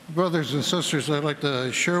Brothers and sisters, I'd like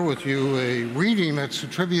to share with you a reading that's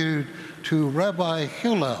attributed to Rabbi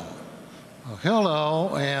Hillel.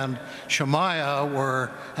 Hillel and Shemaiah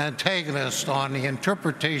were antagonists on the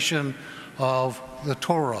interpretation of the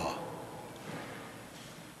Torah.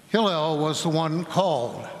 Hillel was the one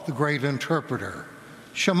called the great interpreter.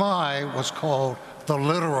 Shammai was called the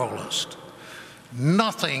literalist.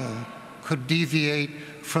 Nothing could deviate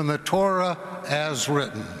from the Torah as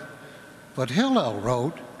written. But Hillel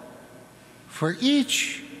wrote, "For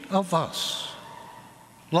each of us,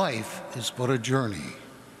 life is but a journey.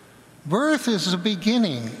 Birth is the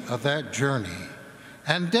beginning of that journey,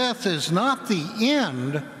 and death is not the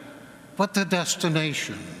end, but the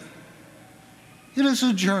destination. It is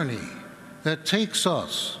a journey that takes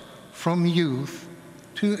us from youth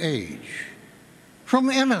to age, from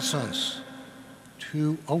innocence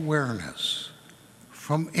to awareness,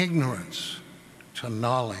 from ignorance to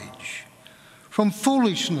knowledge, from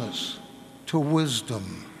foolishness to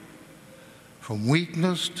wisdom, from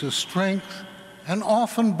weakness to strength, and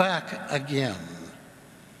often back again,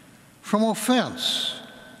 from offense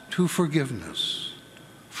to forgiveness,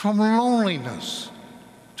 from loneliness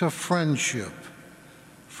to friendship,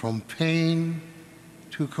 from pain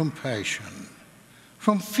to compassion,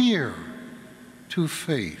 from fear to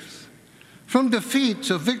faith, from defeat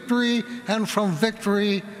to victory, and from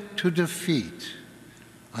victory to defeat,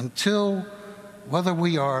 until whether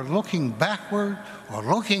we are looking backward or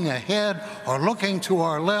looking ahead or looking to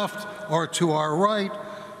our left or to our right,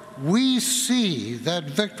 we see that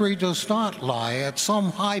victory does not lie at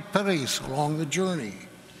some high place along the journey,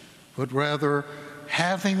 but rather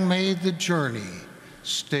having made the journey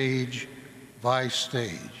stage by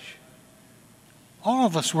stage. All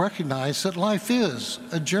of us recognize that life is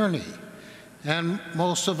a journey, and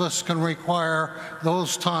most of us can require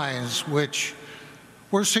those times which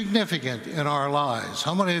were significant in our lives.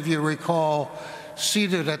 How many of you recall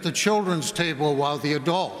seated at the children's table while the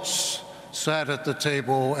adults sat at the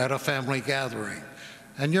table at a family gathering?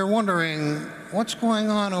 And you're wondering, what's going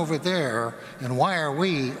on over there, and why are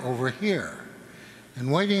we over here?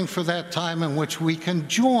 And waiting for that time in which we can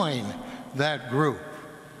join that group.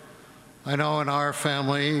 I know in our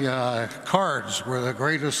family, cards were the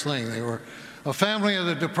greatest thing. They were a family of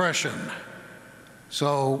the Depression.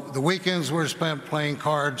 So the weekends were spent playing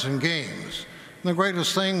cards and games. And the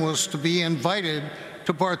greatest thing was to be invited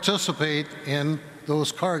to participate in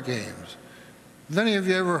those card games. Have any of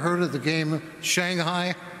you ever heard of the game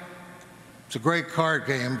Shanghai? It's a great card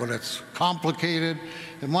game, but it's complicated.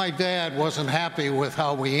 And my dad wasn't happy with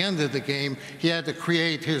how we ended the game. He had to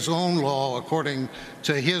create his own law according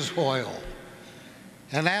to his hoil.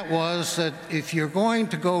 And that was that if you're going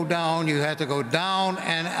to go down, you had to go down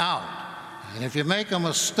and out. And if you make a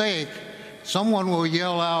mistake, someone will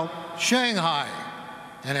yell out, "Shanghai,"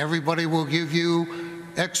 and everybody will give you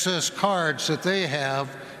excess cards that they have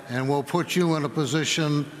and will put you in a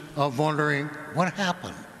position of wondering, what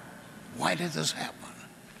happened? Why did this happen?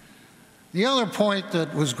 The other point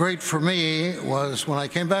that was great for me was when I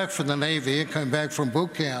came back from the Navy, came back from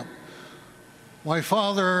boot camp, my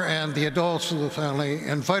father and the adults of the family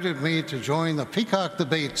invited me to join the Peacock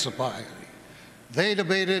Debate Society. They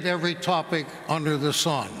debated every topic under the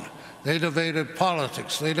sun. They debated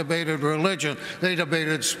politics, they debated religion, they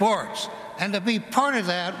debated sports. And to be part of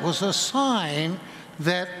that was a sign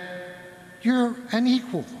that you're an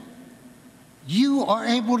equal. You are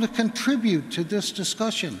able to contribute to this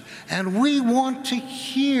discussion, and we want to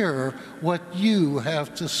hear what you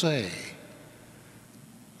have to say.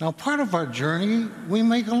 Now, part of our journey we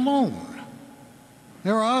make alone.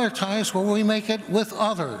 There are other times where we make it with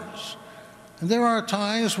others. And there are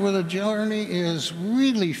times where the journey is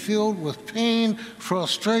really filled with pain,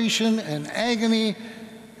 frustration, and agony,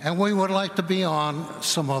 and we would like to be on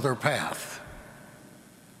some other path.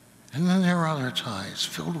 And then there are other times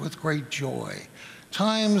filled with great joy,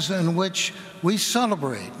 times in which we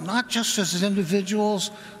celebrate, not just as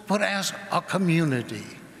individuals, but as a community.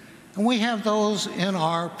 And we have those in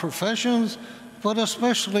our professions, but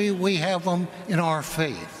especially we have them in our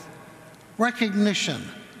faith. Recognition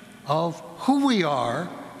of who we are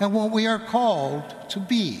and what we are called to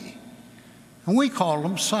be. And we call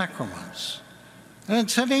them sacraments. And in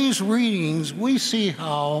today's readings, we see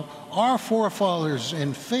how our forefathers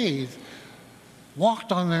in faith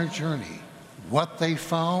walked on their journey, what they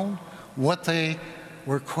found, what they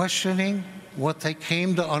were questioning, what they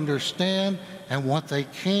came to understand, and what they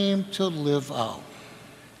came to live out.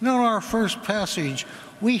 And in our first passage,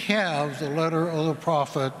 we have the letter of the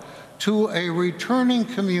prophet to a returning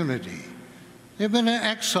community. They've been in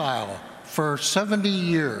exile for 70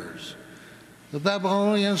 years. The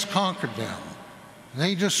Babylonians conquered them.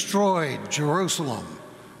 They destroyed Jerusalem.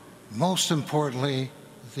 Most importantly,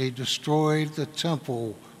 they destroyed the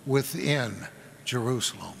temple within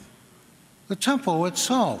Jerusalem. The temple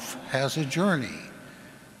itself has a journey.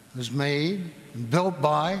 It was made and built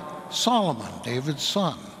by Solomon, David's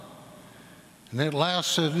son. And it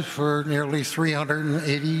lasted for nearly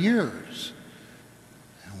 380 years.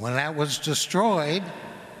 And when that was destroyed,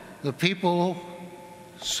 the people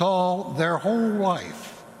saw their whole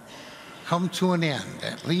life come to an end,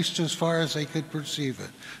 at least as far as they could perceive it.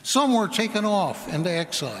 Some were taken off into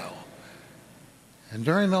exile. And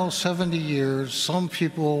during those 70 years, some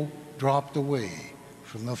people dropped away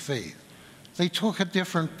from the faith. They took a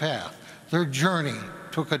different path. Their journey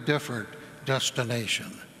took a different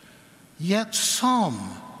destination. Yet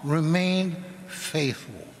some remained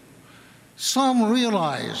faithful. Some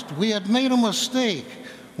realized we had made a mistake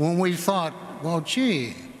when we thought, well,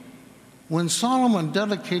 gee, when Solomon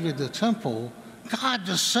dedicated the temple, God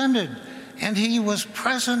descended and he was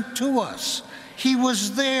present to us. He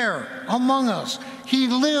was there among us. He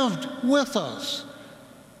lived with us.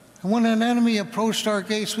 And when an enemy approached our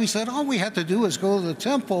gates, we said, all we had to do is go to the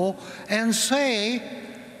temple and say,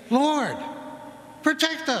 Lord,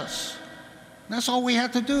 protect us. That's all we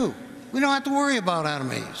had to do. We don't have to worry about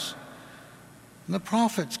enemies. And the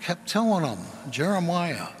prophets kept telling them,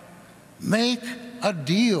 Jeremiah, make a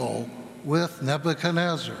deal with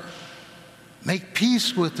Nebuchadnezzar. Make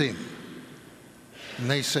peace with him. And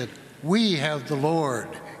they said, we have the Lord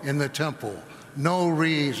in the temple. No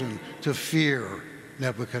reason to fear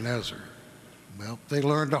Nebuchadnezzar. Well, they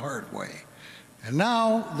learned the hard way. And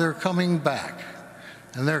now they're coming back.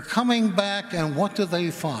 And they're coming back, and what do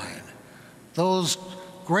they find? Those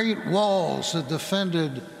great walls that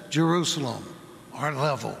defended Jerusalem are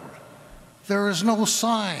leveled. There is no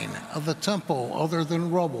sign of the temple other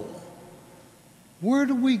than rubble. Where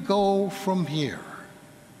do we go from here?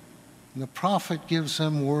 And the prophet gives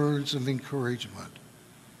them words of encouragement.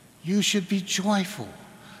 You should be joyful.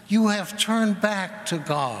 You have turned back to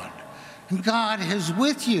God, and God is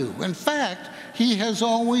with you. In fact, he has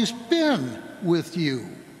always been with you.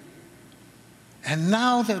 And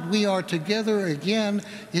now that we are together again,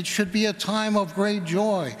 it should be a time of great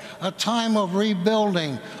joy, a time of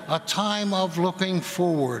rebuilding, a time of looking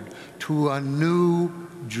forward to a new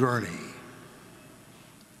journey.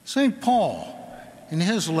 St. Paul, in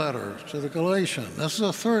his letter to the Galatians, this is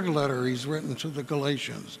the third letter he's written to the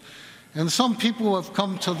Galatians, and some people have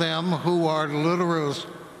come to them who are literalists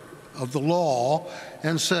of the law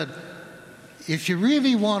and said, if you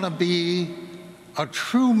really want to be a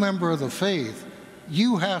true member of the faith,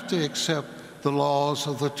 you have to accept the laws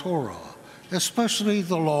of the Torah, especially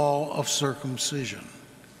the law of circumcision.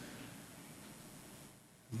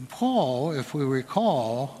 Paul, if we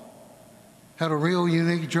recall, had a real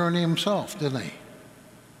unique journey himself, didn't he?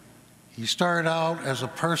 He started out as a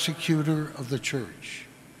persecutor of the church.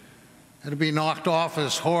 Had to be knocked off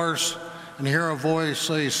his horse and hear a voice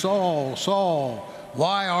say, Saul, Saul,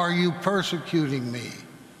 why are you persecuting me?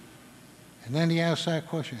 And then he asked that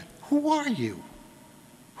question, who are you?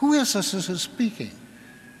 Who is this that is speaking?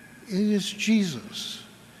 It is Jesus.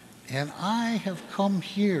 And I have come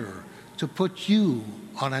here to put you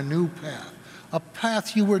on a new path, a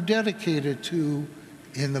path you were dedicated to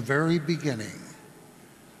in the very beginning.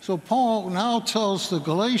 So Paul now tells the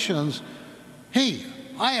Galatians, hey,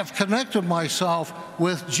 I have connected myself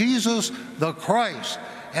with Jesus the Christ,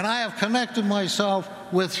 and I have connected myself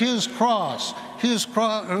with his cross. His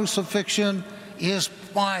crucifixion is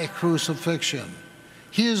my crucifixion.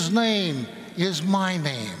 His name is my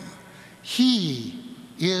name. He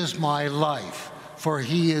is my life, for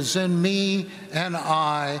he is in me and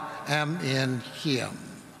I am in him.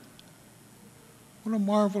 What a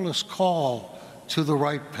marvelous call to the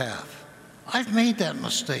right path. I've made that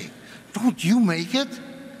mistake. Don't you make it?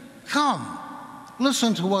 Come,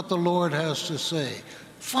 listen to what the Lord has to say.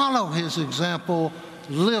 Follow his example.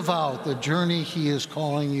 Live out the journey he is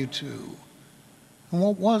calling you to. And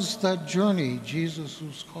what was that journey Jesus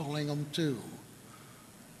was calling them to?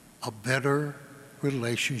 A better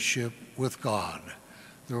relationship with God.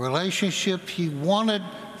 The relationship he wanted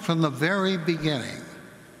from the very beginning.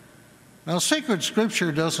 Now, sacred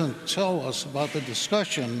scripture doesn't tell us about the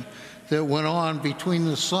discussion that went on between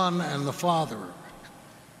the Son and the Father.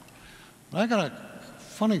 I got a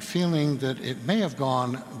funny feeling that it may have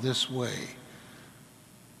gone this way.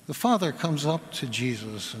 The Father comes up to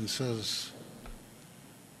Jesus and says,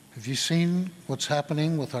 have you seen what's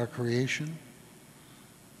happening with our creation?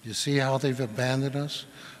 Do you see how they've abandoned us?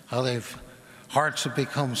 How hearts have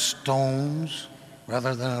become stones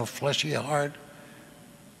rather than a fleshy heart?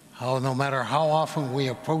 how no matter how often we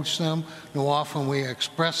approach them, no often we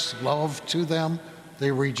express love to them,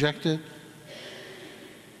 they reject it?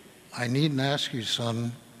 I needn't ask you,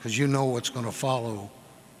 son, because you know what's going to follow.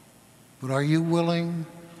 But are you willing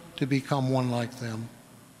to become one like them?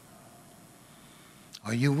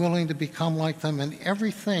 Are you willing to become like them in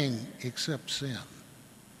everything except sin?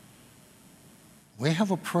 We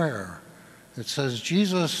have a prayer that says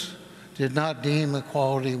Jesus did not deem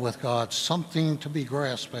equality with God something to be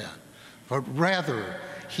grasped at, but rather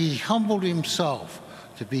he humbled himself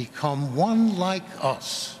to become one like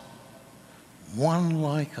us, walk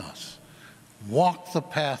the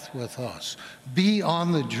path with us, be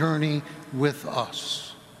on the journey with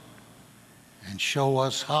us, and show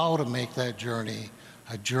us how to make that journey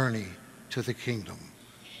a journey to the kingdom,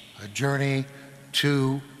 a journey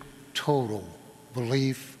to total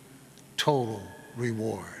belief, total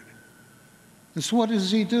reward. And so what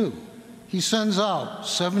does he do? He sends out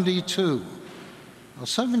 72. Now,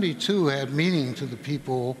 72 had meaning to the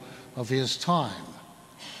people of his time.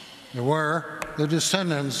 There were the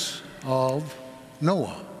descendants of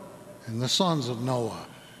Noah and the sons of Noah.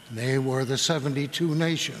 And they were the 72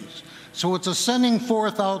 nations. So it's a sending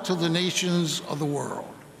forth out to the nations of the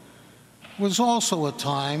world. It was also a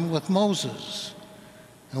time with Moses,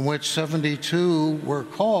 in which 72 were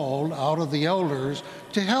called out of the elders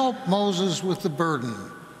to help Moses with the burden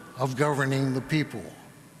of governing the people.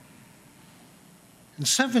 And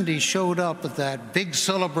 70 showed up at that big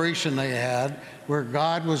celebration they had where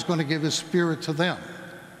God was going to give his Spirit to them.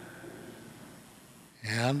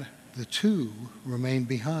 And the 2 remained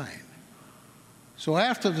behind. So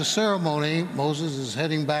after the ceremony, Moses is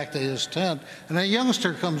heading back to his tent, and a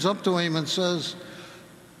youngster comes up to him and says,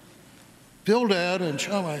 Bildad and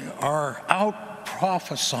Shammai are out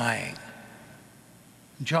prophesying.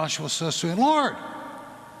 And Joshua says to him, Lord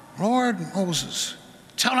Moses,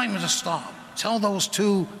 tell him to stop. Tell those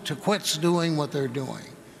 2 to quit doing what they're doing.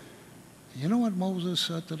 You know what Moses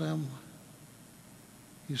said to them?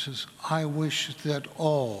 He says, I wish that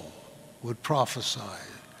all would prophesy,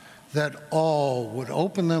 that all would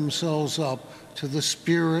open themselves up to the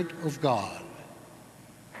Spirit of God.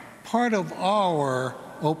 Part of our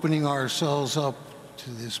opening ourselves up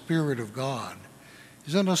to the Spirit of God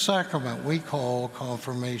is in a sacrament we call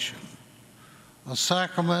confirmation, a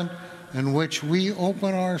sacrament in which we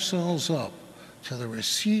open ourselves up to the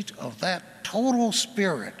receipt of that total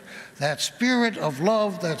Spirit, that Spirit of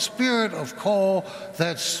love, that Spirit of call,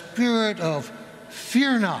 that Spirit of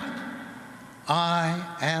fear not, I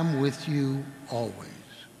am with you always.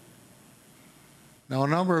 Now, a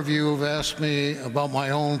number of you have asked me about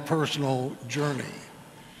my own personal journey.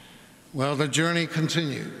 Well, the journey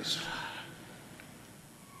continues.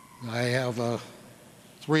 I have a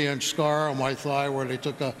 3-inch scar on my thigh where they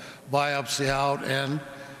took a biopsy out, and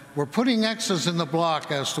we're putting X's in the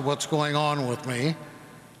block as to what's going on with me,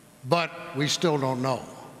 but we still don't know.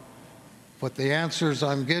 But the answers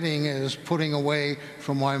I'm getting is putting away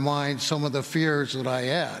from my mind some of the fears that I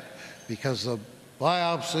had, because the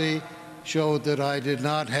biopsy showed that I did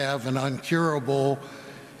not have an incurable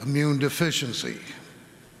immune deficiency.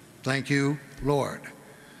 Thank you, Lord.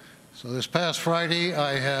 So this past Friday,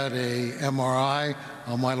 I had a MRI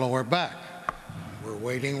on my lower back. We're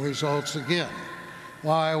waiting results again.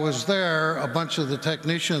 While I was there, a bunch of the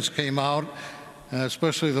technicians came out,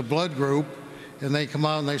 especially the blood group, and they come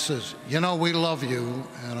out and they says, you know, we love you.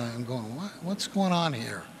 And I'm going, what's going on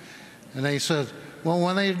here? And they said, well,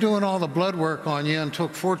 when they were doing all the blood work on you and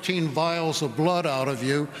took 14 vials of blood out of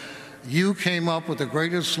you, you came up with the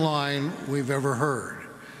greatest line we've ever heard.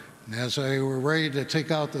 And as they were ready to take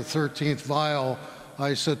out the 13th vial,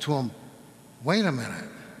 I said to him, wait a minute.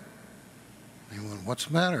 He went, what's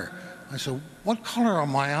the matter? I said, what color are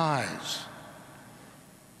my eyes?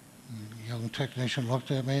 And the young technician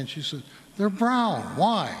looked at me and she said, they're brown.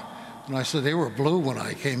 Why? And I said, they were blue when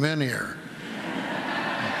I came in here.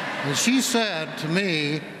 And she said to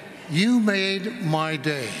me, you made my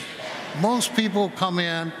day. Most people come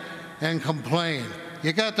in and complain.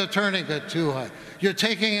 You got the tourniquet too high. You're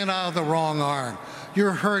taking it out of the wrong arm.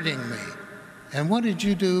 You're hurting me. And what did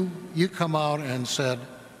you do? You come out and said,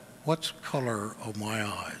 what's color of my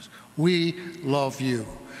eyes? We love you.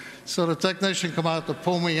 So the technician come out to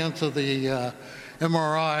pull me into the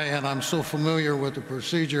MRI, and I'm so familiar with the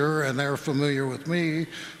procedure, and they're familiar with me,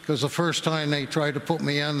 because the first time they tried to put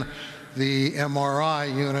me in the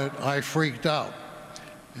MRI unit, I freaked out,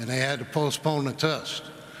 and they had to postpone the test.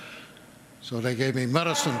 So they gave me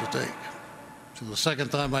medicine to take. So the second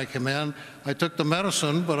time I came in, I took the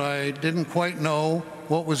medicine, but I didn't quite know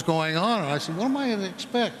what was going on. And I said, what am I to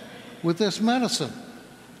expect with this medicine?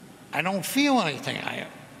 I don't feel anything.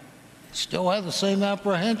 Still had the same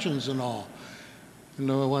apprehensions and all. You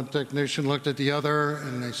know, one technician looked at the other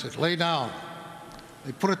and they said, lay down.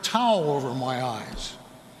 They put a towel over my eyes,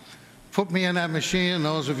 put me in that machine, and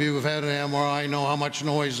those of you who've had an MRI know how much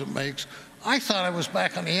noise it makes. I thought I was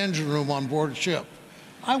back in the engine room on board ship.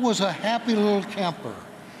 I was a happy little camper.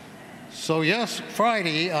 So yes,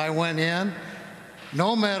 Friday I went in,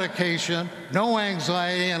 no medication, no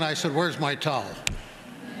anxiety, and I said, where's my towel?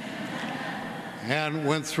 And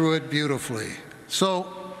went through it beautifully.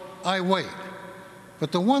 So I wait.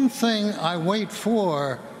 But the one thing I wait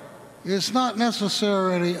for is not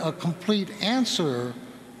necessarily a complete answer,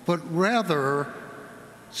 but rather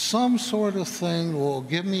some sort of thing will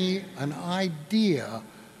give me an idea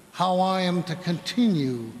how I am to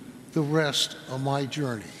continue the rest of my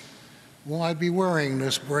journey. Will I be wearing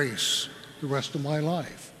this brace the rest of my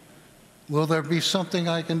life? Will there be something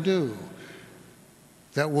I can do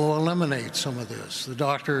that will eliminate some of this? The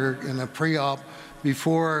doctor in the pre-op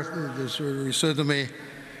before the surgery said to me,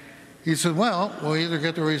 he said, well, we'll either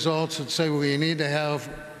get the results that say we need to have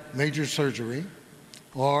major surgery,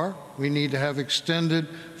 or we need to have extended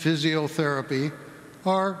physiotherapy,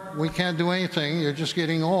 or we can't do anything, you're just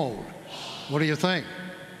getting old. What do you think?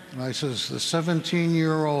 And I says, the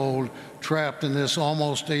 17-year-old trapped in this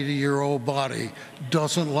almost 80-year-old body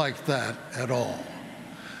doesn't like that at all.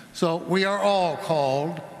 So we are all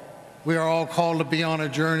called. We are all called to be on a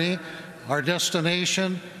journey. Our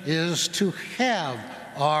destination is to have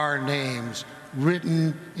our names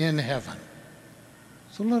written in heaven.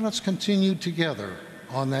 So let us continue together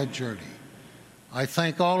on that journey. I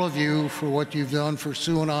thank all of you for what you've done for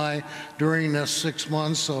Sue and I during this 6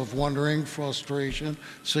 months of wondering, frustration,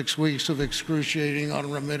 6 weeks of excruciating,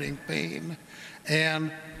 unremitting pain.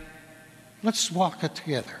 And let's walk it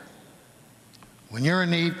together. When you're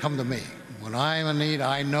in need, come to me. When I'm in need,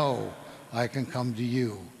 I know I can come to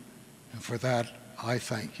you. And for that, I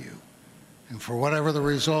thank you. And for whatever the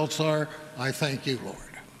results are, I thank you, Lord.